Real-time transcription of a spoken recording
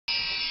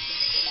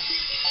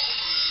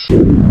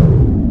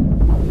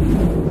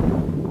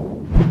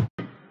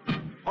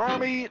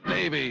Army,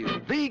 Navy,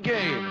 the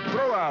game.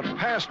 Throw out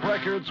past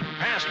records,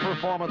 past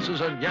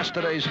performances, and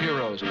yesterday's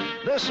heroes.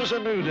 This is a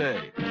new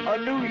day, a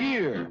new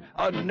year,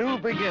 a new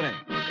beginning.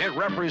 It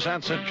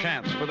represents a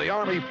chance for the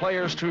Army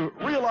players to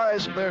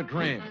realize their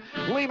dream.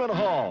 Lehman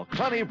Hall,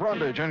 Clenny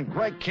Brundage, and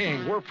Greg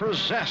King were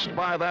possessed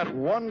by that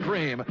one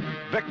dream,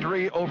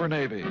 victory over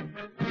Navy.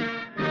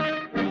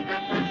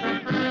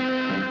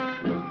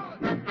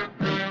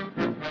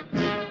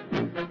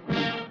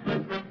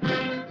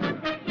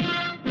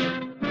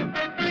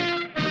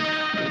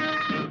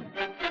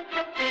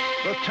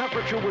 The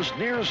temperature was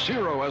near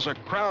zero as a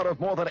crowd of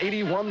more than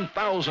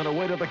 81,000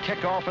 awaited the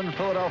kickoff in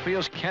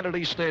Philadelphia's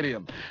Kennedy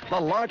Stadium. The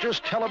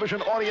largest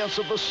television audience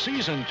of the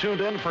season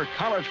tuned in for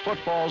college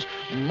football's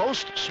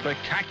most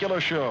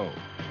spectacular show.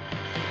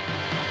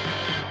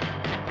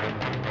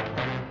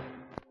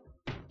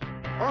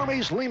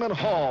 Army's Lehman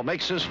Hall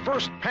makes his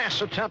first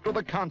pass attempt of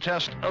the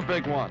contest a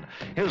big one.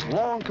 His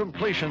long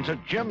completion to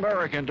Jim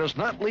Merrican does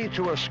not lead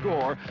to a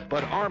score,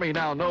 but Army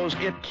now knows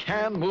it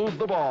can move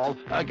the ball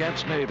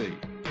against Navy.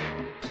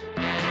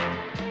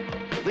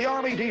 The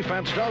Army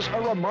defense does a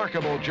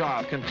remarkable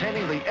job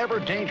containing the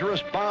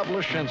ever-dangerous Bob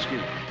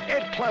Lashinsky.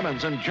 Ed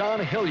Clemens and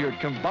John Hilliard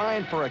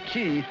combined for a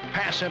key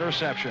pass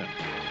interception.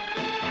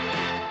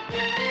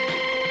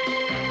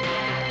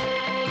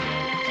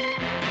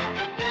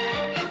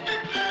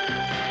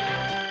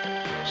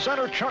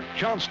 Center Chuck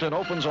Johnston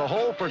opens a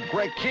hole for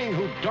Greg King,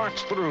 who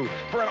darts through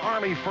for an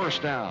Army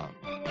first down.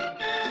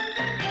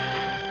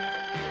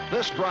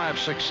 This drive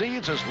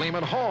succeeds as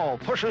Lehman Hall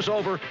pushes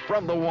over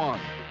from the 1.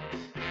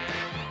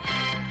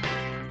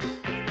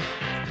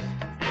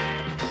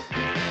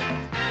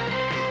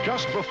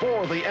 Just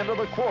before the end of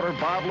the quarter,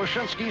 Bob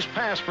Lashinsky's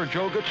pass for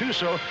Joe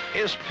Gattuso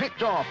is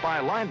picked off by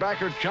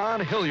linebacker John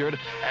Hilliard,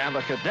 and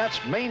the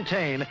Cadets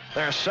maintain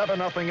their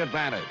 7-0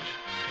 advantage.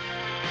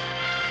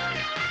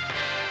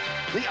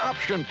 The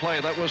option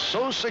play that was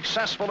so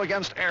successful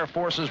against Air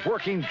Force is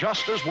working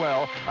just as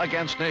well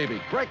against Navy.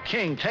 Greg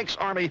King takes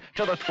Army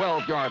to the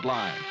 12-yard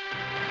line.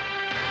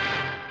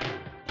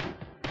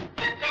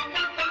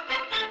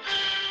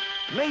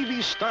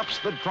 Navy stops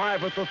the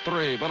drive at the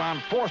 3, but on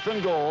 4th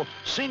and goal,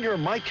 senior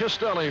Mike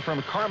Castelli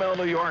from Carmel,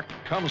 New York,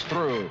 comes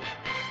through.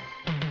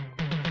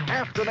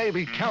 After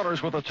Navy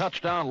counters with a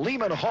touchdown,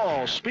 Lehman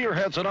Hall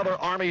spearheads another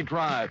Army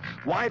drive.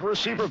 Wide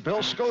receiver Bill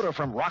Skota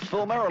from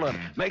Rockville, Maryland,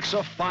 makes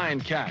a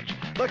fine catch.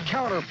 The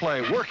counter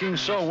play working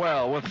so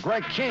well, with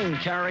Greg King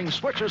carrying,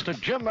 switches to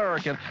Jim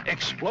Merrican,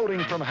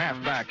 exploding from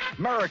halfback.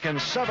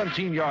 Merrican's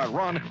 17-yard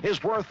run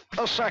is worth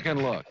a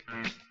second look.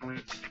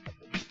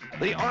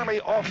 The Army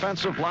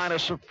offensive line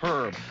is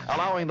superb,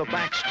 allowing the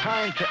backs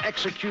time to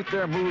execute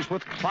their moves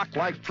with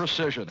clock-like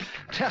precision.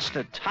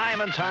 Tested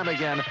time and time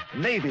again,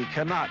 Navy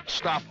cannot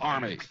stop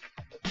Army.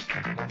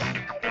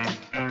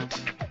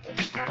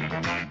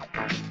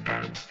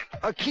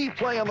 A key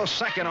play on the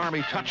second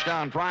Army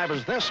touchdown drive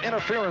is this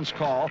interference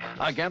call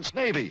against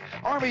Navy.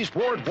 Army's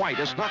Ward White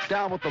is knocked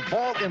down with the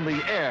ball in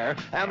the air,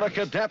 and the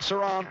Cadets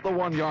are on the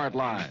 1-yard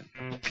line.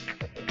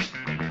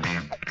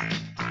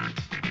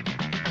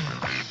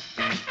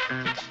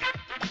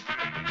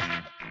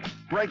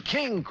 Greg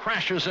King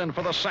crashes in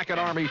for the second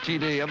Army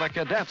TD, and the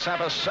Cadets have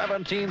a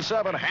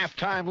 17-7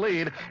 halftime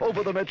lead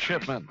over the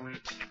Midshipmen.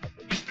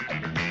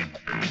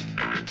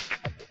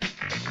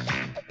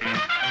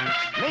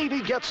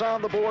 Navy gets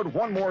on the board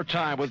one more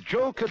time with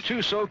Joe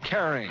Gattuso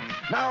carrying.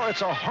 Now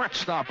it's a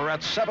heart-stopper at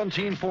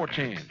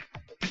 17-14.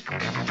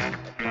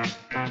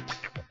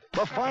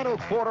 The final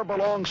quarter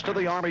belongs to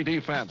the Army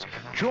defense.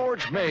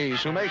 George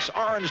Mays, who makes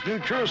Orange, New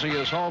Jersey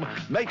his home,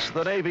 makes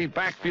the Navy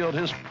backfield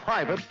his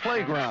private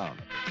playground.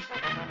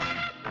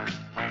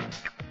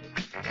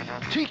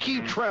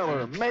 Tiki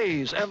Trailer,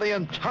 Mays, and the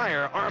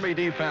entire Army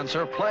defense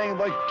are playing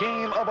the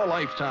game of a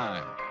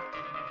lifetime.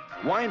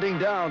 Winding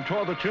down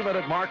toward the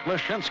 2-minute mark,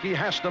 Lashinsky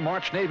has to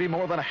march Navy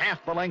more than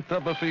half the length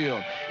of the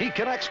field. He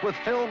connects with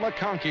Phil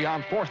McConkey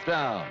on 4th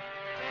down.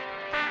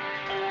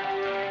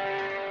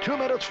 2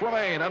 minutes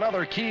remain,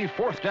 another key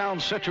 4th down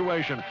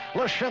situation.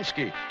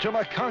 Lashinsky to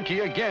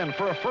McConkey again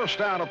for a first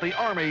down at the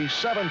Army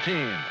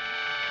 17.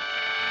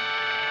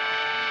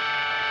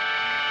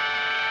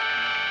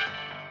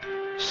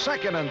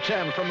 Second and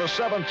 10 from the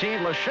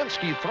 17.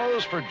 Lashinsky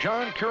throws for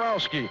John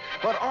Kurowski,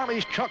 but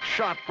Army's Chuck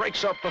Schott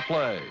breaks up the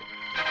play.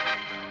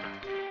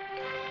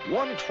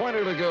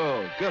 1:20 to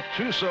go.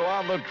 Gattuso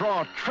on the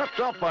draw, tripped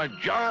up by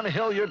John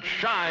Hilliard,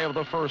 shy of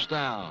the first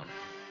down.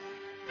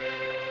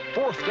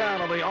 4th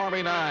down on the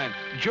Army 9.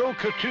 Joe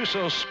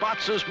Gattuso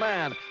spots his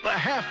man. The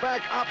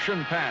halfback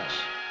option pass.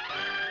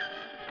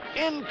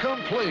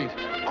 Incomplete.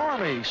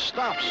 Army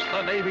stops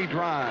the Navy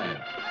drive.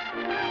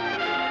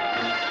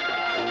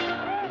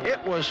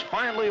 It was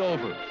finally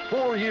over.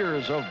 4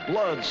 years of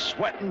blood,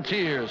 sweat, and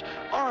tears.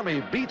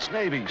 Army beats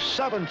Navy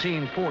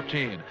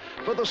 17-14.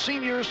 For the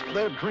seniors,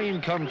 their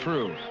dream come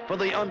true. For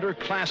the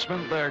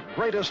underclassmen, their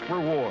greatest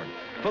reward.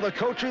 For the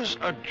coaches,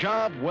 a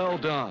job well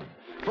done.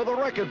 For the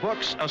record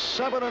books, a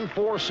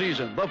 7-4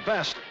 season, the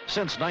best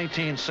since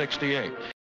 1968.